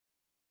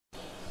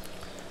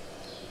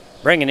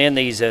Bringing in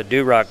these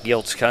Duroc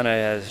gilts kind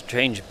of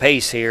changed the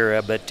pace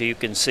here, but you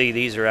can see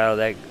these are out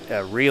of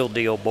that real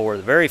deal boar.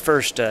 The very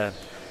first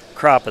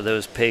crop of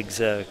those pigs,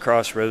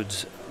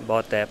 Crossroads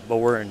bought that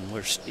boar, and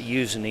we're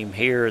using him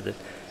here.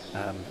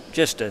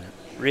 Just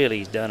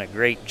really done a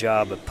great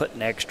job of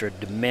putting extra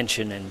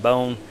dimension and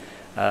bone.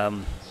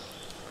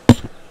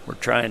 We're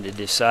trying to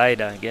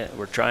decide.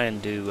 We're trying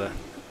to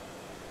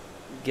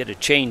get a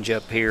change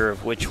up here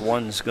of which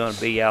one's going to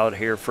be out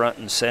here front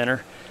and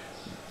center.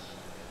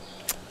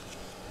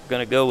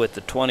 Going to go with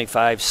the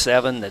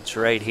 25-7 that's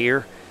right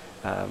here.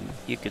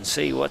 You can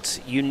see what's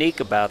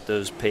unique about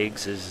those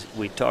pigs is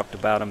we talked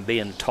about them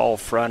being tall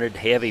fronted,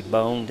 heavy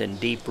boned, and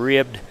deep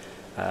ribbed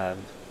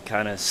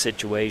kind of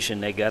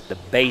situation. They got the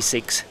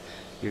basics.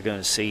 You're going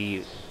to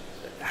see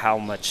how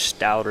much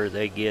stouter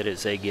they get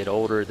as they get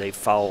older. They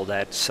follow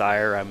that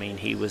sire. I mean,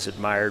 he was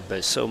admired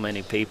by so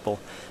many people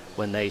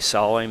when they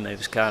saw him. They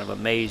was kind of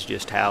amazed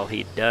just how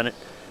he'd done it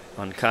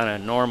on kind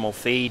of normal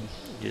feed.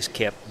 Just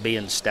kept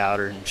being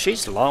stouter, and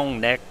she's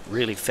long neck,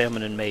 really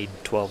feminine made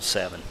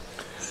 12-7.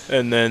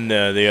 And then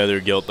the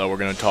other gilt that we're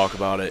going to talk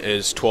about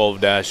is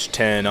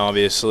 12-10,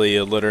 obviously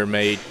a litter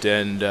mate,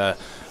 and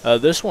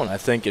this one I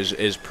think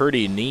is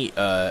pretty neat,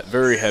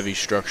 very heavy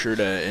structured,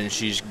 and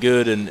she's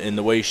good in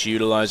the way she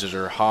utilizes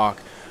her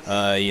hock.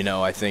 You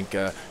know, I think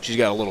she's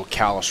got a little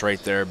callus right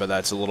there, but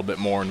that's a little bit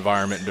more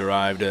environment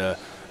derived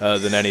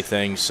than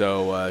anything,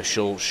 so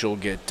she'll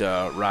get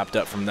wrapped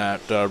up from that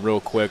real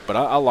quick. But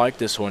I like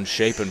this one,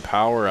 shape and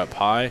power up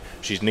high.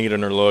 She's neat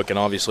in her look, and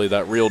obviously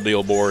that real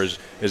deal boar is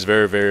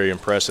very, very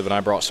impressive. And I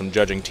brought some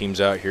judging teams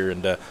out here,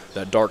 and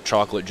that dark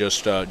chocolate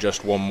just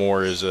one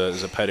more is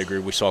a pedigree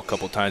we saw a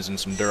couple times in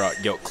some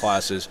Duroc gilt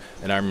classes,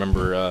 and I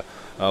remember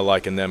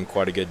liking them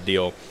quite a good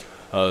deal.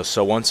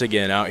 So once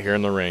again, out here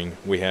in the ring,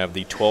 we have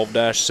the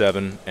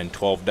 12-7 and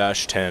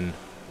 12-10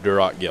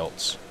 Duroc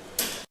gilts.